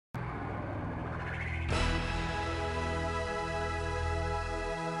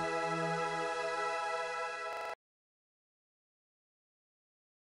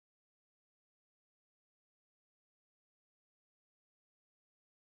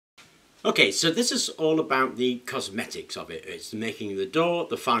Okay, so this is all about the cosmetics of it. It's making the door,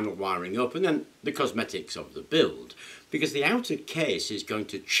 the final wiring up, and then the cosmetics of the build. Because the outer case is going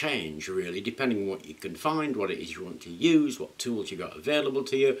to change really, depending on what you can find, what it is you want to use, what tools you got available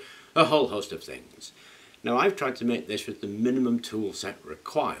to you, a whole host of things. Now I've tried to make this with the minimum tool set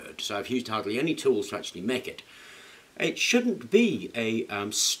required, so I've used hardly any tools to actually make it. It shouldn't be a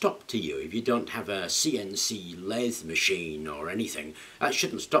stop to you if you don't have a CNC lathe machine or anything. That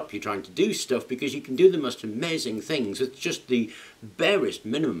shouldn't stop you trying to do stuff, because you can do the most amazing things with just the barest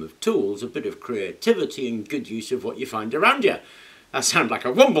minimum of tools, a bit of creativity and good use of what you find around you. That sounds like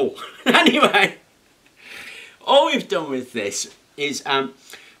a wumble. Anyway, all we've done with this is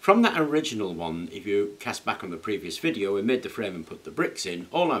from that original one, if you cast back on the previous video, we made the frame and put the bricks in.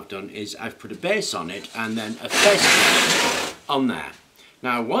 All I've done is I've put a base on it and then a face on there.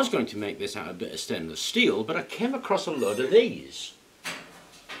 Now I was going to make this out of a bit of stainless steel, but I came across a load of these.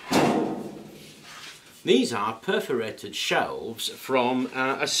 These are perforated shelves from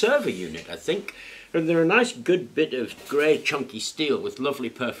a server unit, I think. And they're a nice good bit of grey chunky steel with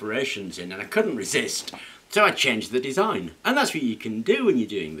lovely perforations in, and I couldn't resist. So I changed the design, and that's what you can do when you're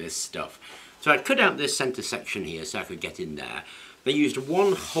doing this stuff. So I cut out this centre section here so I could get in there. They used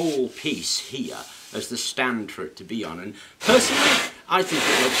one whole piece here as the stand for it to be on, and personally I think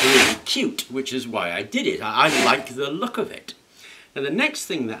it looks really cute, which is why I did it. I like the look of it. Now the next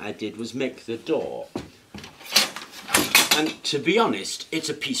thing that I did was make the door. And to be honest, it's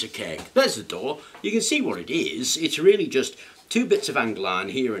a piece of cake. There's the door. You can see what it is. It's really just two bits of angle iron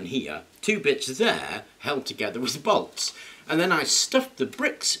here and here, two bits there held together with bolts. And then I stuffed the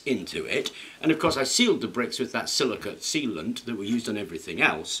bricks into it, and of course I sealed the bricks with that silicate sealant that we used on everything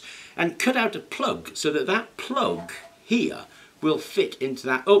else, and cut out a plug so that that plug here will fit into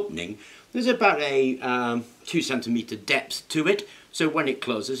that opening. There's about a 2 centimetre depth to it, so when it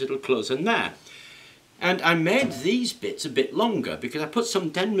closes, it'll close in there. And I made these bits a bit longer because I put some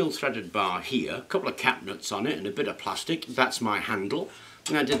 10mm threaded bar here, a couple of cap nuts on it and a bit of plastic. That's my handle.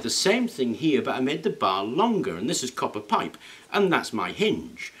 And I did the same thing here, but I made the bar longer, and this is copper pipe, and that's my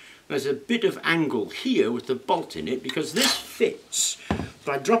hinge. There's a bit of angle here with the bolt in it because this fits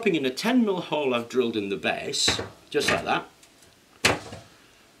by dropping in a 10mm hole I've drilled in the base, just like that.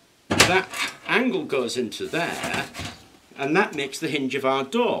 That angle goes into there, and that makes the hinge of our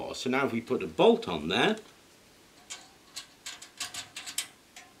door. So now if we put a bolt on there,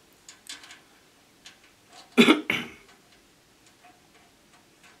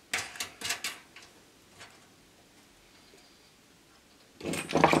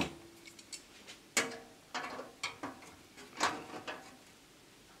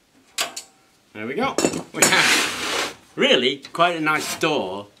 there we go. We have really quite a nice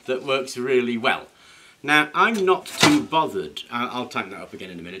door that works really well. Now, I'm not too bothered, I'll tighten that up again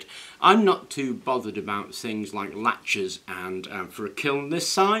in a minute, I'm not too bothered about things like latches and, for a kiln this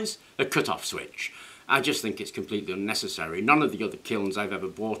size, a cut-off switch. I just think it's completely unnecessary. None of the other kilns I've ever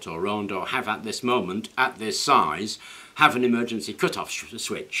bought or owned or have at this moment, at this size, have an emergency cut-off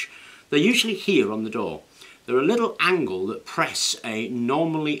switch. They're usually here on the door. They're a little angle that press a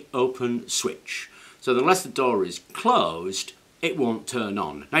normally open switch. So unless the door is closed, it won't turn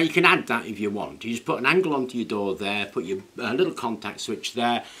on. Now you can add that if you want. You just put an angle onto your door there, put your little contact switch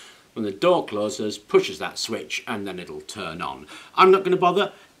there. When the door closes, pushes that switch, and then it'll turn on. I'm not going to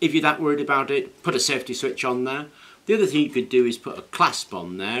bother. If you're that worried about it, put a safety switch on there. The other thing you could do is put a clasp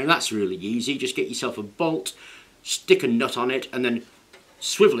on there, and that's really easy. Just get yourself a bolt, stick a nut on it, and then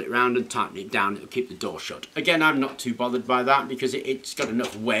swivel it round and tighten it down. It'll keep the door shut. Again, I'm not too bothered by that because it's got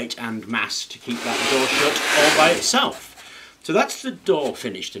enough weight and mass to keep that door shut all by itself. So that's the door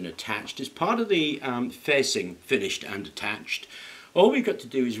finished and attached. As part of the facing finished and attached, all we've got to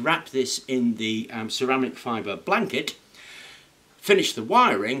do is wrap this in the ceramic fibre blanket, finish the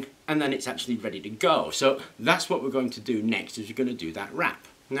wiring, and then it's actually ready to go. So that's what we're going to do next, is we're going to do that wrap.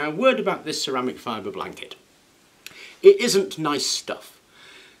 Now, a word about this ceramic fibre blanket. It isn't nice stuff.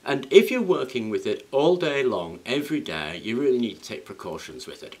 And if you're working with it all day long, every day, you really need to take precautions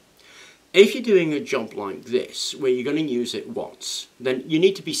with it. If you're doing a job like this, where you're going to use it once, then you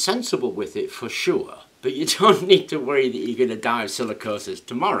need to be sensible with it for sure, but you don't need to worry that you're going to die of silicosis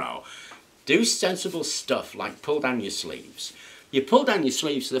tomorrow. Do sensible stuff like pull down your sleeves. You pull down your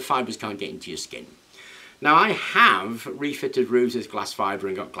sleeves so the fibres can't get into your skin. Now I have refitted roofs with glass fibre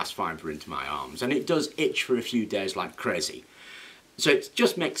and got glass fibre into my arms, and it does itch for a few days like crazy. So it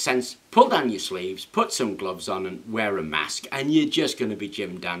just makes sense, pull down your sleeves, put some gloves on and wear a mask, and you're just going to be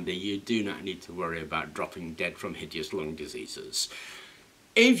Jim Dandy. You do not need to worry about dropping dead from hideous lung diseases.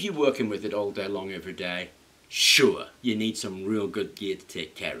 If you're working with it all day long every day, sure, you need some real good gear to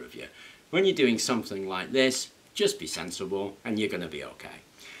take care of you. When you're doing something like this, just be sensible and you're going to be okay.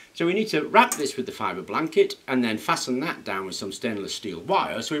 So we need to wrap this with the fibre blanket and then fasten that down with some stainless steel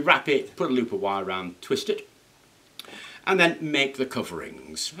wire. So we wrap it, put a loop of wire around, twist it, and then make the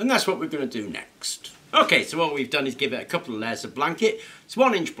coverings. And that's what we're going to do next. Okay, so what we've done is give it a couple of layers of blanket. It's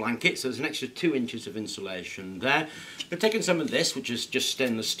 1 inch blanket, so there's an extra 2 inches of insulation there. We've taken some of this, which is just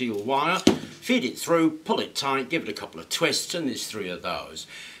stainless steel wire, feed it through, pull it tight, give it a couple of twists, and there's 3 of those.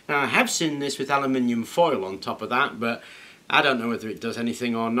 Now I have seen this with aluminium foil on top of that, but I don't know whether it does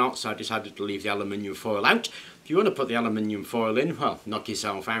anything or not, so I decided to leave the aluminium foil out. If you want to put the aluminium foil in, well, knock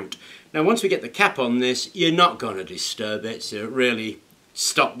yourself out. Now once we get the cap on this, you're not going to disturb it, so really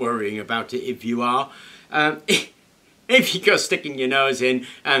stop worrying about it if you are. If you go sticking your nose in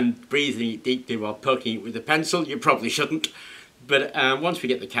and breathing it deeply while poking it with a pencil, you probably shouldn't. But once we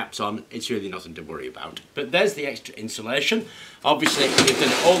get the caps on, it's really nothing to worry about. But there's the extra insulation. Obviously, we've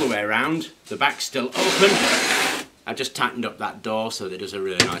done it all the way around. The back's still open. I've just tightened up that door so that it does a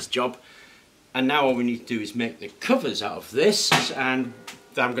really nice job. And now all we need to do is make the covers out of this, and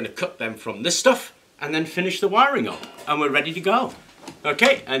I'm going to cut them from this stuff and then finish the wiring up, and we're ready to go.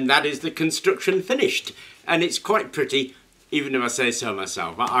 Okay, and that is the construction finished, and it's quite pretty, even if I say so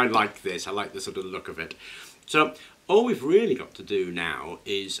myself. I like this, I like the sort of look of it. So all we've really got to do now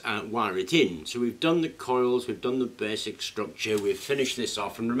is wire it in. So we've done the coils, we've done the basic structure, we've finished this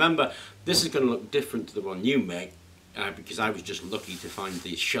off, and remember, this is going to look different to the one you make, because I was just lucky to find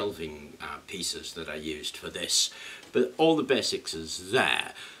these shelving pieces that I used for this. But all the basics is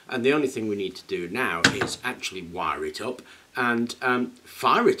there, and the only thing we need to do now is actually wire it up and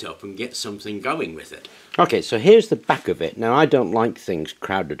fire it up and get something going with it. Okay, so here's the back of it. Now I don't like things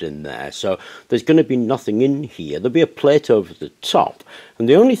crowded in there, so there's going to be nothing in here. There'll be a plate over the top, and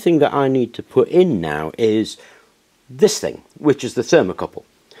the only thing that I need to put in now is this thing, which is the thermocouple.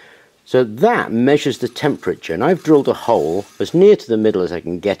 So that measures the temperature, and I've drilled a hole as near to the middle as I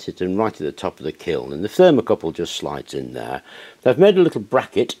can get it and right at the top of the kiln, and the thermocouple just slides in there. So I've made a little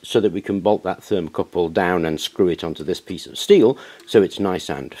bracket so that we can bolt that thermocouple down and screw it onto this piece of steel so it's nice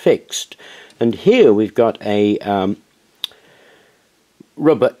and fixed. And here we've got a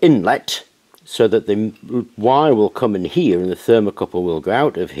rubber inlet so that the wire will come in here and the thermocouple will go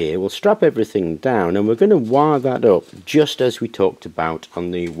out of here. We'll strap everything down and we're going to wire that up just as we talked about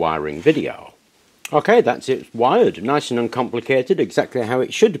on the wiring video. Okay, that's it wired, nice and uncomplicated, exactly how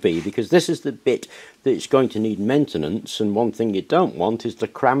it should be, because this is the bit that's going to need maintenance, and one thing you don't want is to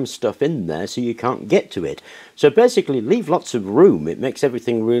cram stuff in there so you can't get to it. So basically leave lots of room. It makes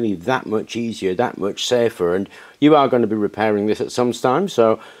everything really that much easier, that much safer, and you are going to be repairing this at some time,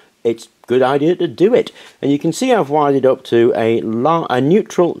 so it's a good idea to do it. And you can see I've wired it up to a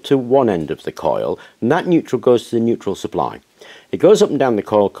neutral to one end of the coil, and that neutral goes to the neutral supply. It goes up and down the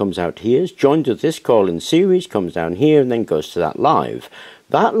coil, comes out here, is joined to this coil in series, comes down here, and then goes to that live.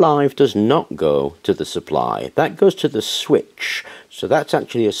 That live does not go to the supply, that goes to the switch. So that's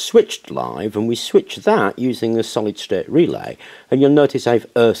actually a switched live, and we switch that using the solid state relay. And you'll notice I've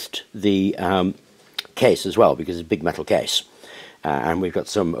earthed the case as well, because it's a big metal case. And we've got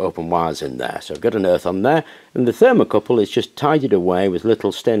some open wires in there, so I've got an earth on there, and the thermocouple is just tidied away with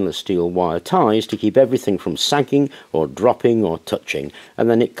little stainless steel wire ties to keep everything from sagging or dropping or touching,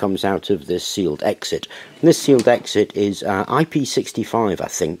 and then it comes out of this sealed exit. And this sealed exit is IP65, I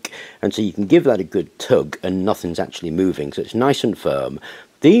think, and so you can give that a good tug and nothing's actually moving, so it's nice and firm.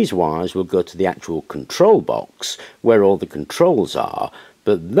 These wires will go to the actual control box where all the controls are,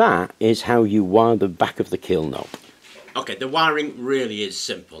 but that is how you wire the back of the kiln up. Okay, the wiring really is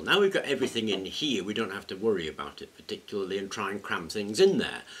simple. Now we've got everything in here, we don't have to worry about it particularly and try and cram things in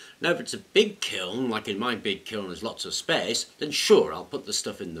there. Now if it's a big kiln, like in my big kiln there's lots of space, then sure, I'll put the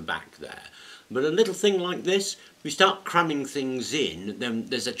stuff in the back there. But a little thing like this, we start cramming things in, then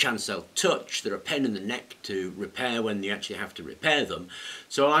there's a chance they'll touch, they're a pain in the neck to repair when you actually have to repair them.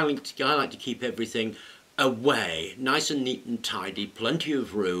 So I like to keep everything away, nice and neat and tidy, plenty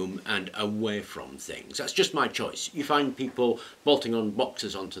of room and away from things. That's just my choice. You find people bolting on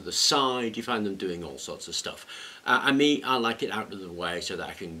boxes onto the side, you find them doing all sorts of stuff. And me, I like it out of the way so that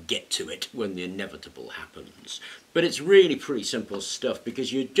I can get to it when the inevitable happens. But it's really pretty simple stuff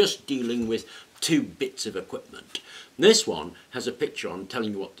because you're just dealing with two bits of equipment. This one has a picture on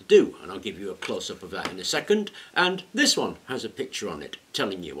telling you what to do, and I'll give you a close-up of that in a second, and this one has a picture on it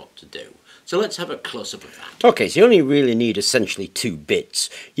telling you what to do. So let's have a close-up of that. Okay, so you only really need essentially two bits.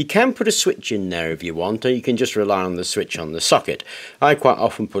 You can put a switch in there if you want, or you can just rely on the switch on the socket. I quite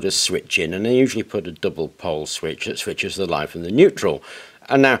often put a switch in, and I usually put a double pole switch that switches the live and the neutral.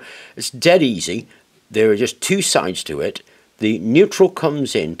 And now, it's dead easy. there are just two sides to it. The neutral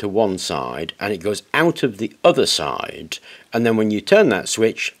comes in to one side and it goes out of the other side, and then when you turn that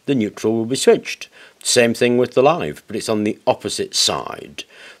switch, the neutral will be switched. Same thing with the live, but it's on the opposite side.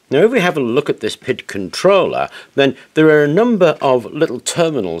 Now if we have a look at this PID controller, then there are a number of little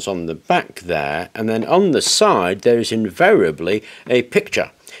terminals on the back there, and then on the side there is invariably a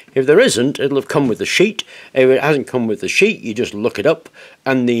picture. If there isn't, it'll have come with the sheet. If it hasn't come with the sheet, you just look it up,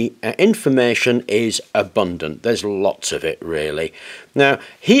 and the information is abundant. There's lots of it, really. Now,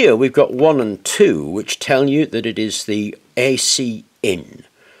 here we've got 1 and 2, which tell you that it is the AC in.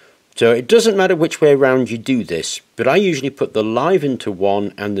 So it doesn't matter which way around you do this, but I usually put the live into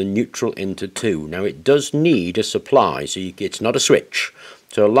 1 and the neutral into 2. Now, it does need a supply, so it's not a switch.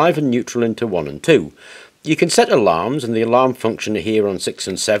 So live and neutral into 1 and 2. You can set alarms, and the alarm function are here on 6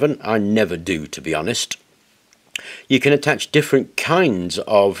 and 7. I never do, to be honest. You can attach different kinds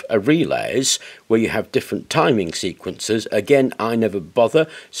of relays where you have different timing sequences. Again, I never bother,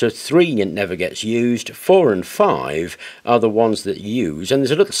 so 3 never gets used. 4 and 5 are the ones that you use, and there's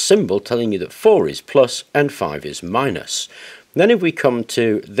a little symbol telling you that 4 is plus and 5 is minus. Then if we come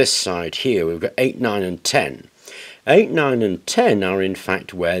to this side here, we've got 8, 9 and 10. 8, 9 and 10 are in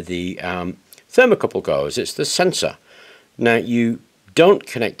fact where the thermocouple goes. It's the sensor. Now you don't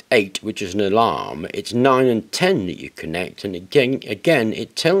connect 8, which is an alarm. It's 9 and 10 that you connect, and again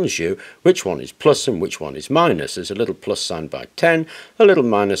it tells you which one is plus and which one is minus. There's a little plus sign by 10, a little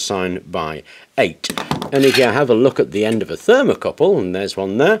minus sign by 8. And if you have a look at the end of a thermocouple, and there's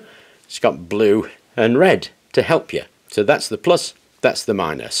one there, it's got blue and red to help you. So that's the plus, that's the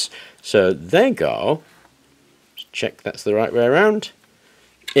minus. So there you go. Check that's the right way around.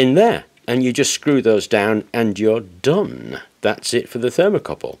 In there. And you just screw those down and you're done. That's it for the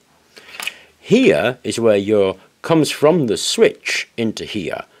thermocouple. Here is where your comes from the switch into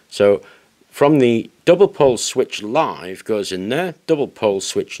here. So from the double pole switch live goes in there, double pole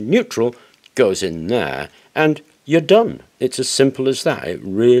switch neutral goes in there, and you're done. It's as simple as that. It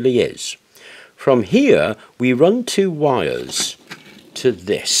really is. From here we run 2 wires to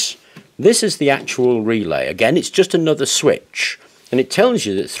this. This is the actual relay. Again, it's just another switch. And it tells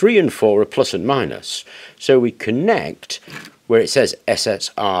you that 3 and 4 are plus and minus. So we connect where it says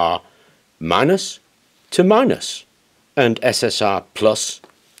SSR minus to minus and SSR plus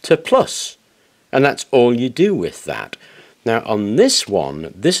to plus. And that's all you do with that. Now on this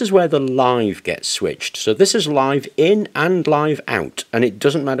one, this is where the live gets switched. So this is live in and live out, and it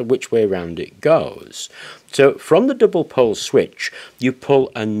doesn't matter which way around it goes. So from the double pole switch, you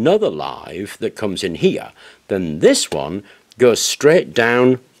pull another live that comes in here. Then this one goes straight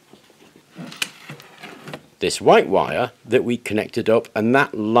down this white wire that we connected up, and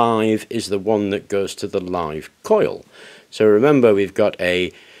that live is the one that goes to the live coil. So remember, we've got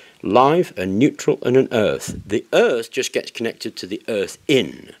a live, a neutral and an earth. The earth just gets connected to the earth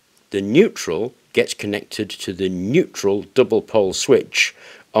in. The neutral gets connected to the neutral double pole switch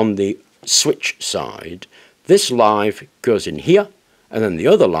on the switch side. This live goes in here, and then the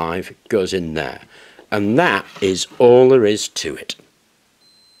other live goes in there. And that is all there is to it.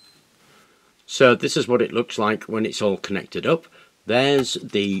 So this is what it looks like when it's all connected up. There's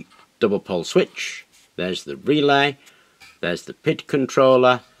the double pole switch, there's the relay, there's the PID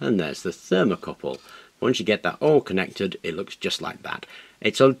controller, and there's the thermocouple. Once you get that all connected, it looks just like that.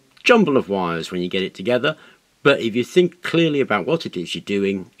 It's a jumble of wires when you get it together, but if you think clearly about what it is you're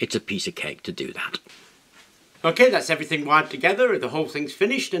doing, it's a piece of cake to do that. Okay, that's everything wired together. The whole thing's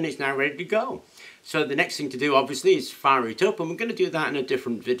finished and it's now ready to go. So the next thing to do obviously is fire it up, and we're going to do that in a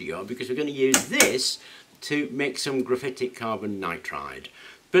different video because we're going to use this to make some graphitic carbon nitride.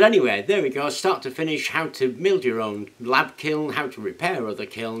 But anyway, there we go, start to finish, how to build your own lab kiln, how to repair other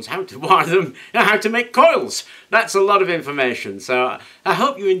kilns, how to wire them, and how to make coils. That's a lot of information, so I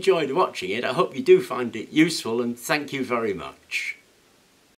hope you enjoyed watching it. I hope you do find it useful, and thank you very much.